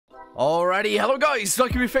Alrighty, hello guys,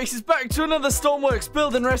 Lucky Faces back to another Stormworks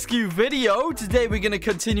build and rescue video. Today we're going to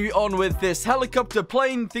continue on with this helicopter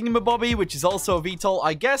plane thingamabobby, which is also a VTOL,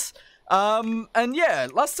 I guess. And yeah,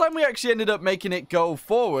 last time we actually ended up making it go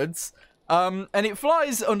forwards. And it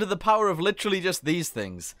flies under the power of literally just these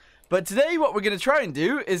things. But today what we're going to try and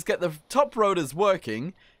do is get the top rotors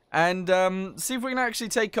working and see if we can actually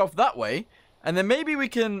take off that way. And then maybe we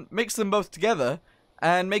can mix them both together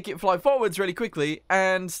and make it fly forwards really quickly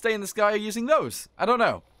and stay in the sky using those. I don't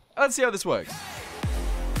know. Let's see how this works.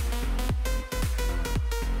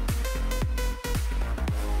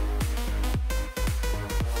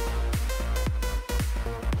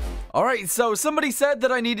 Alright, so somebody said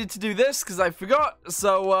that I needed to do this because I forgot.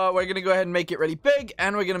 So we're going to go ahead and make it really big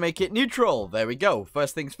and we're going to make it neutral. There we go.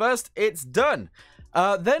 First things first, it's done.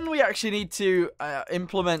 Then we actually need to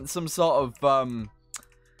implement some sort of...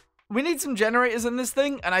 we need some generators in this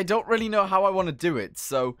thing, and I don't really know how I want to do it.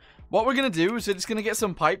 So what we're going to do is we're just going to get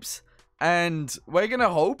some pipes, and we're going to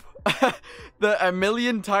hope that a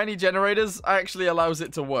million tiny generators actually allows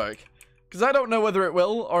it to work. Because I don't know whether it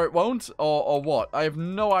will or it won't or what. I have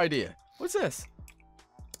no idea. What's this?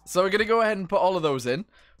 So we're going to go ahead and put all of those in.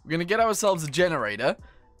 We're going to get ourselves a generator,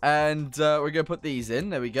 and we're going to put these in.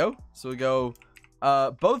 There we go. So we go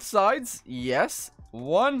both sides. Yes.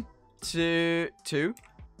 1, 2, 2.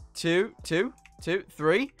 2, 2, 2,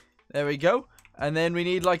 3. There we go. And then we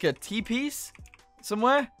need like a T-piece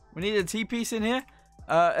somewhere. We need a T-piece in here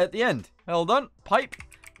at the end. Hold on. Pipe.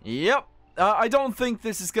 Yep. I don't think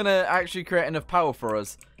this is going to actually create enough power for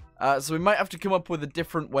us. So we might have to come up with a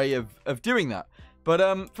different way of doing that.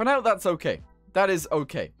 But for now, that's okay. That is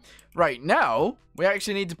okay. Right, now, we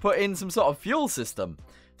actually need to put in some sort of fuel system.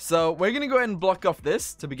 So we're going to go ahead and block off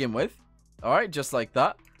this to begin with. Alright, just like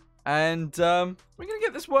that. And we're going to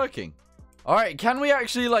get this working. Alright, can we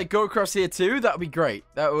actually like go across here too? That would be great.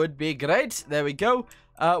 That would be great. There we go.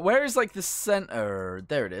 Where is like the center?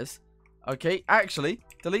 There it is. Okay, actually,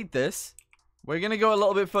 delete this. We're going to go a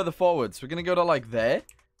little bit further forwards. We're going to go to like there.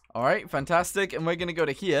 Alright, fantastic. And we're going to go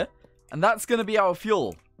to here. And that's going to be our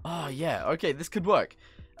fuel. Oh, yeah. Okay, this could work.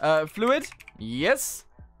 Fluid. Yes.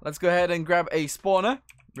 Let's go ahead and grab a spawner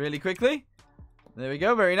really quickly. There we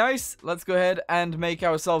go, very nice. Let's go ahead and make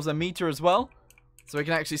ourselves a meter as well, so we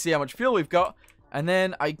can actually see how much fuel we've got. And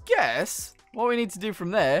then I guess what we need to do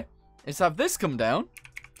from there is have this come down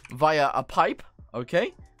via a pipe.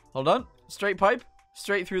 Okay, hold on. Straight pipe,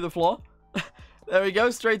 straight through the floor. There we go,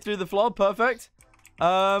 straight through the floor, perfect.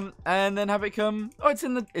 And then have it come... Oh,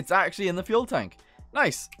 it's actually in the fuel tank.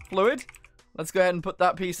 Nice, fluid. Let's go ahead and put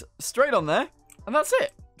that piece straight on there. And that's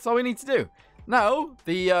it. That's all we need to do. Now,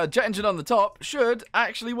 the jet engine on the top should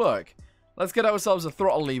actually work. Let's get ourselves a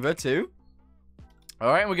throttle lever too.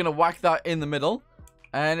 Alright, we're going to whack that in the middle.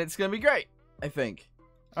 And it's going to be great, I think.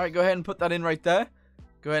 Alright, go ahead and put that in right there.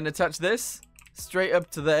 Go ahead and attach this straight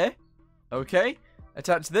up to there. Okay.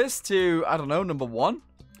 Attach this to, I don't know, number 1.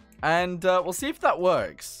 And we'll see if that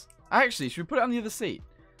works. Actually, should we put it on the other seat?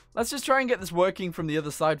 Let's just try and get this working from the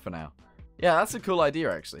other side for now. Yeah, that's a cool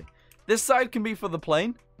idea, actually. This side can be for the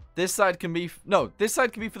plane. This side can be... No, this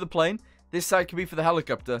side can be for the plane. This side can be for the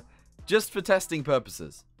helicopter. Just for testing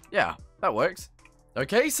purposes. Yeah, that works.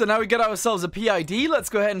 Okay, so now we get ourselves a PID. Let's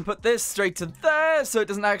go ahead and put this straight to there so it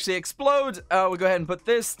doesn't actually explode. We'll go ahead and put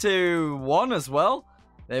this to 1 as well.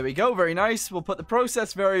 There we go, very nice. We'll put the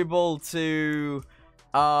process variable to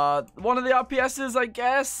one of the RPSs, I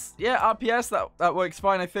guess. Yeah, RPS, that works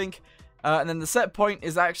fine, I think. And then the set point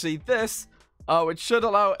is actually this, which should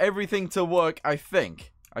allow everything to work, I think.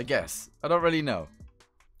 I guess. I don't really know.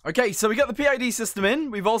 Okay, so we got the PID system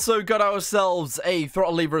in. We've also got ourselves a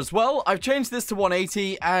throttle lever as well. I've changed this to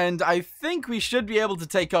 180, and I think we should be able to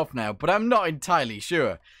take off now, but I'm not entirely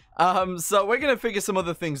sure. So we're going to figure some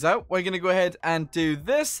other things out. We're going to go ahead and do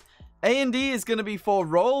this. A and D is going to be for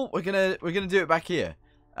roll. We're gonna do it back here.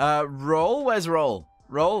 Roll. Where's roll?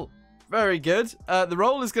 Roll. Very good. The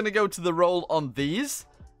roll is going to go to the roll on these.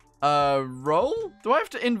 Roll? Do I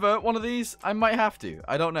have to invert one of these? I might have to.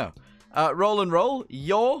 I don't know. Roll and roll.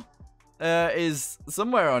 Yaw is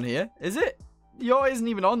somewhere on here. Is it? Yaw isn't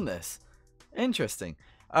even on this. Interesting.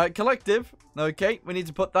 Collective. Okay, we need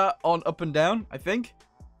to put that on up and down, I think.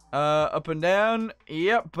 Up and down.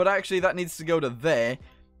 Yep, but actually that needs to go to there.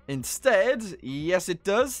 Instead, yes it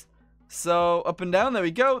does. So, up and down, there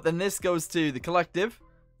we go. Then this goes to the collective.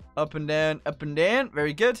 Up and down, up and down.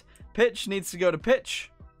 Very good. Pitch needs to go to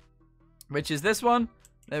pitch, which is this one.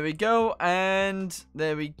 There we go, and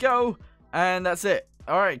there we go, and that's it.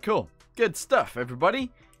 Alright, cool. Good stuff,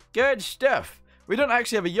 everybody. Good stuff. We don't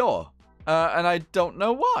actually have a yaw, and I don't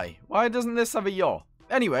know why. Why doesn't this have a yaw?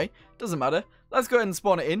 Anyway, doesn't matter. let's go ahead and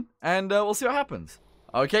spawn it in, and we'll see what happens.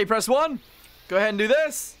 Okay, press 1. Go ahead and do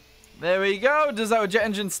this. There we go. Does our jet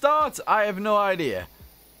engine start? I have no idea.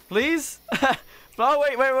 Please? Oh,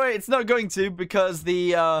 wait. It's not going to, because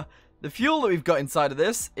the fuel that we've got inside of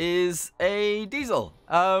this is a diesel.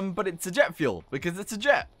 But it's a jet fuel, because it's a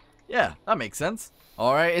jet. Yeah, that makes sense.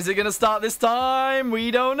 All right, is it going to start this time? We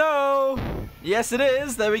don't know. Yes, it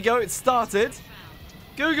is. There we go. It started.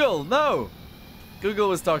 Google, no. Google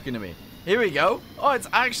was talking to me. Here we go. Oh, it's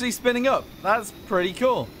actually spinning up. That's pretty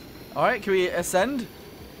cool. All right, can we ascend?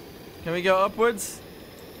 Can we go upwards?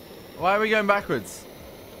 Why are we going backwards?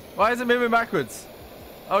 Why is it moving backwards?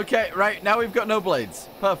 Okay, right. Now we've got no blades.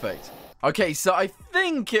 Perfect. Okay, so I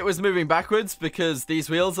think it was moving backwards because these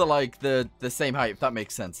wheels are like the same height, if that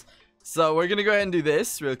makes sense. So we're going to go ahead and do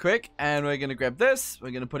this real quick. And we're going to grab this.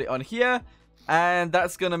 We're going to put it on here. And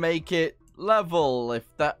that's going to make it level, if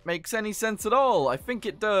that makes any sense at all. I think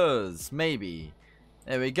it does. Maybe.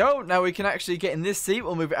 There we go. Now we can actually get in this seat.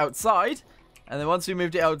 We'll move it outside. And then once we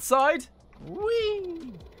moved it outside,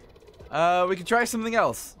 whee! We can try something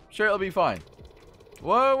else. Sure, it'll be fine.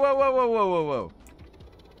 Whoa.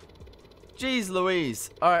 Jeez Louise.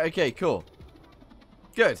 Alright, okay, cool.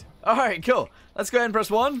 Good. Alright, cool. Let's go ahead and press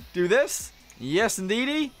 1. Do this. Yes,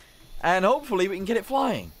 indeedy. And hopefully we can get it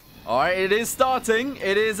flying. Alright, it is starting.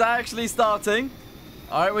 It is actually starting.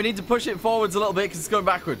 Alright, we need to push it forwards a little bit because it's going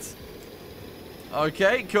backwards.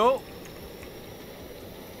 Okay, cool.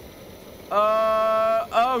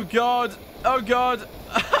 Oh god. Oh god.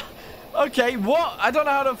 Okay, what? I don't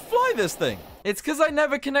know how to fly this thing. It's because I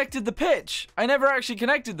never connected the pitch. I never actually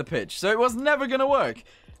connected the pitch, so it was never going to work.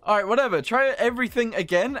 Alright, whatever. Try everything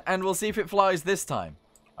again, and we'll see if it flies this time.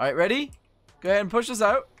 Alright, ready? Go ahead and push us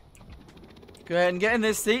out. Go ahead and get in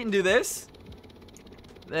this seat and do this.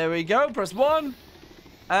 There we go. Press 1.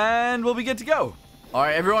 And we'll be good to go.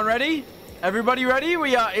 Alright, everyone ready? Everybody ready?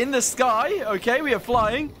 We are in the sky. Okay, we are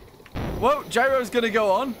flying. Whoa, gyro's going to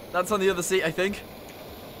go on. That's on the other seat, I think.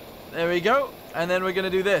 There we go. And then we're going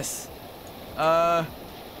to do this.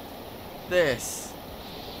 This.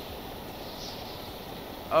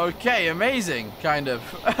 Okay, amazing, kind of.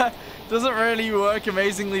 Doesn't really work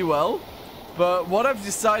amazingly well. But what I've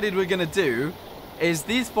decided we're going to do is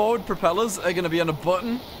these forward propellers are going to be on a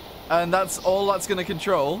button. And that's all that's going to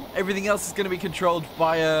control. Everything else is going to be controlled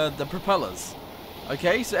via the propellers.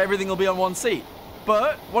 Okay, so everything will be on one seat.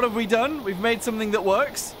 But what have we done? We've made something that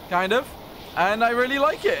works, kind of. And I really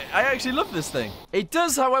like it. I actually love this thing. It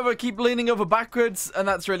does, however, keep leaning over backwards, and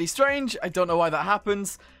that's really strange. I don't know why that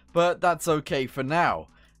happens, but that's okay for now.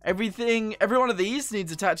 Every one of these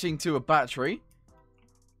needs attaching to a battery.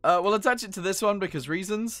 We'll attach it to this one because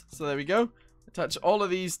reasons. So there we go. Attach all of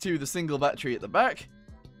these to the single battery at the back.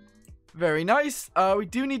 Very nice. We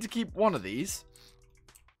do need to keep one of these.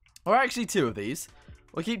 Or actually 2 of these.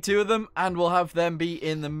 We'll keep 2 of them, and we'll have them be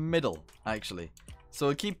in the middle, actually. So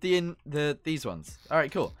we'll keep these ones.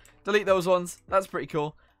 Alright, cool. Delete those ones. That's pretty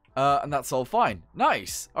cool. And that's all fine.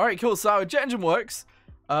 Nice. Alright, cool. So our jet engine works.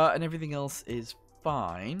 And everything else is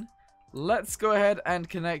fine. Let's go ahead and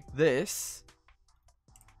connect this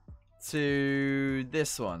to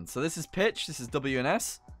this one. So this is pitch. This is W and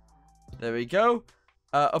S. There we go.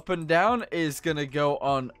 Up and down is going to go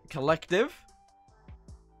on collective.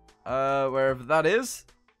 Wherever that is.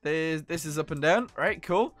 This is up and down. Right,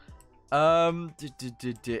 cool. A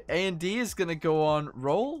and D is going to go on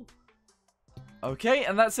roll. Okay,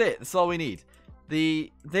 and that's it. That's all we need.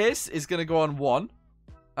 This is going to go on 1.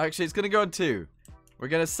 Actually, it's going to go on 2. We're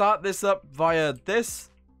going to start this up via this.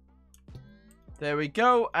 There we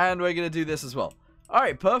go. And we're going to do this as well.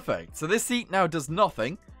 Alright, perfect. So this seat now does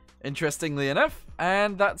nothing, interestingly enough.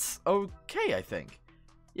 And that's okay, I think.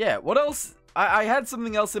 Yeah, what else? I had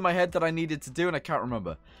something else in my head that I needed to do, and I can't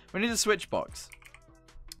remember. We need a switch box.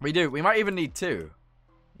 We do. We might even need 2.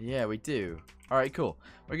 Yeah, we do. Alright, cool.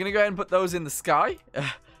 We're going to go ahead and put those in the sky.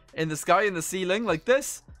 In the ceiling, like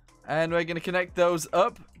this. And we're going to connect those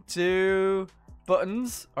up to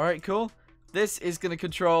buttons. Alright, cool. This is going to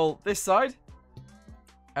control this side.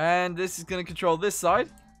 And this is going to control this side.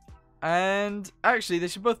 And actually, they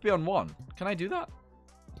should both be on 1. Can I do that?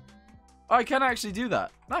 Oh, I can actually do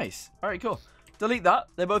that. Nice. Alright, cool. Delete that.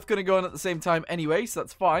 They're both going to go on at the same time anyway, so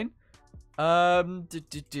that's fine.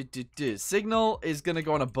 Signal is going to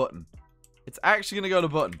go on a button. It's actually going to go on a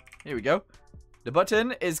button. Here we go. The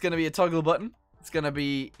button is going to be a toggle button. It's going to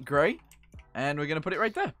be grey. And we're going to put it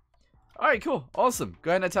right there. Alright, cool. Awesome.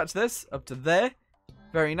 Go ahead and attach this up to there.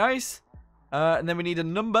 Very nice. And then we need a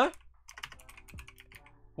number.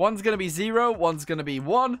 One's going to be 0. One's going to be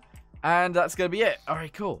 1. And that's going to be it.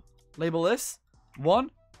 Alright, cool. Label this 1.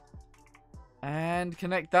 And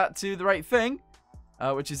connect that to the right thing,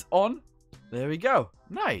 which is on. There we go.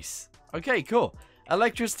 Nice. Okay, cool.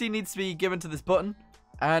 Electricity needs to be given to this button.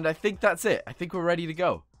 And I think that's it. I think we're ready to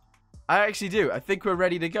go. I actually do. I think we're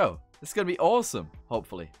ready to go. It's going to be awesome,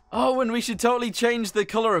 hopefully. Oh, and we should totally change the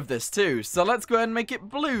color of this too. So let's go ahead and make it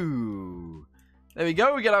blue. There we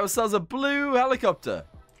go. We get ourselves a blue helicopter.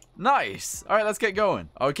 Nice. All right, let's get going.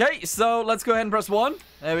 Okay, so let's go ahead and press 1.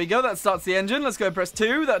 There we go. That starts the engine. Let's go ahead and press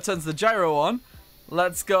 2. That turns the gyro on.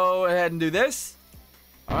 Let's go ahead and do this.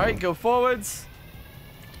 All right, go forwards.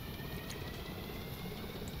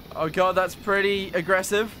 Oh, God, that's pretty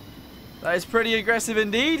aggressive. That is pretty aggressive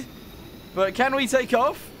indeed. But can we take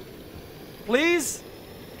off? Please?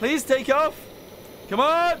 Please take off. Come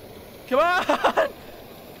on. Come on.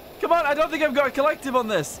 Come on. I don't think I've got a collective on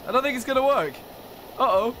this. I don't think it's going to work.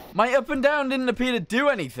 Uh-oh. My up and down didn't appear to do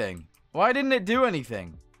anything. Why didn't it do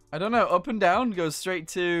anything? I don't know. Up and down goes straight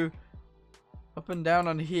to... Up and down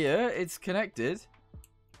on here. It's connected.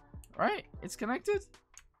 Right? It's connected?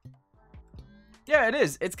 Yeah, it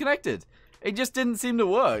is. It's connected. It just didn't seem to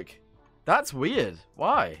work. That's weird.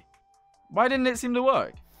 Why? Why didn't it seem to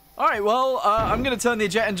work? Alright, well, I'm going to turn the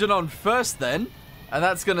jet engine on first then. And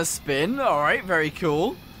that's going to spin. Alright, very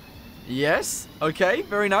cool. Yes. Okay,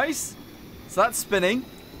 very nice. So that's spinning.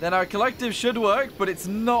 Then our collective should work, but it's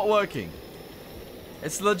not working.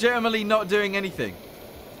 It's legitimately not doing anything.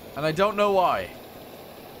 And I don't know why.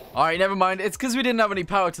 Alright, never mind. It's because we didn't have any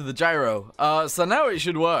power to the gyro. So now it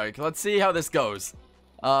should work. Let's see how this goes.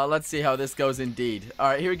 Let's see how this goes indeed.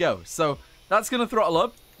 Alright, here we go. So that's going to throttle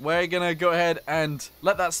up. We're going to go ahead and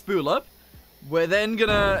let that spool up. We're then going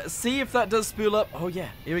to see if that does spool up. Oh, yeah.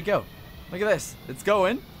 Here we go. Look at this. It's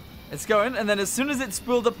going. It's going. And then as soon as it's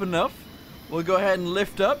spooled up enough, we'll go ahead and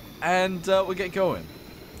lift up and we'll get going.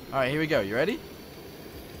 Alright, here we go. You ready?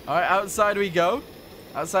 Alright, outside we go.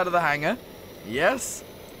 Outside of the hangar. Yes.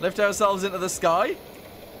 Lift ourselves into the sky.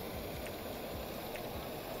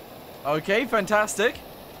 Okay, fantastic.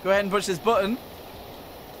 Go ahead and push this button.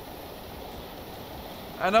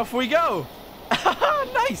 And off we go.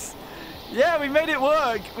 Nice. Yeah, we made it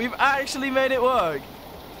work. We've actually made it work.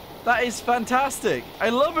 That is fantastic. I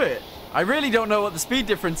love it. I really don't know what the speed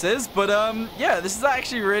difference is, but yeah, this is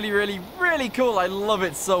actually really cool. I love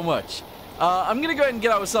it so much. I'm going to go ahead and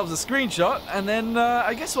get ourselves a screenshot, and then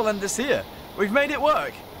I guess we'll end this here. We've made it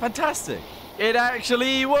work. Fantastic. It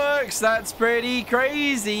actually works. That's pretty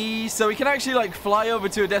crazy. So we can actually like fly over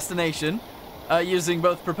to a destination using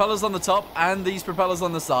both propellers on the top and these propellers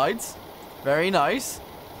on the sides. Very nice.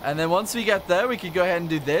 And then once we get there, we could go ahead and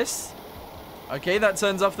do this. Okay, that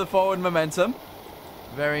turns off the forward momentum.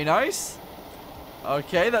 Very nice.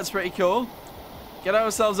 Okay, that's pretty cool. Get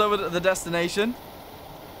ourselves over to the destination.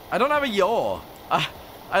 I don't have a yaw.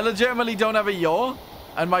 I legitimately don't have a yaw.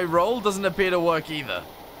 And my roll doesn't appear to work either.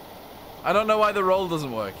 I don't know why the roll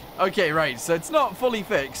doesn't work. Okay, right. So it's not fully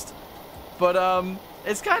fixed. But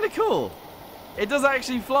it's kind of cool. It does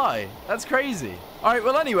actually fly. That's crazy. Alright,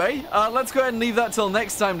 well anyway, let's go ahead and leave that till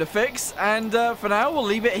next time to fix. And for now, we'll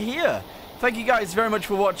leave it here. Thank you guys very much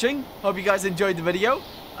for watching. Hope you guys enjoyed the video.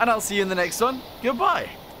 And I'll see you in the next one. Goodbye.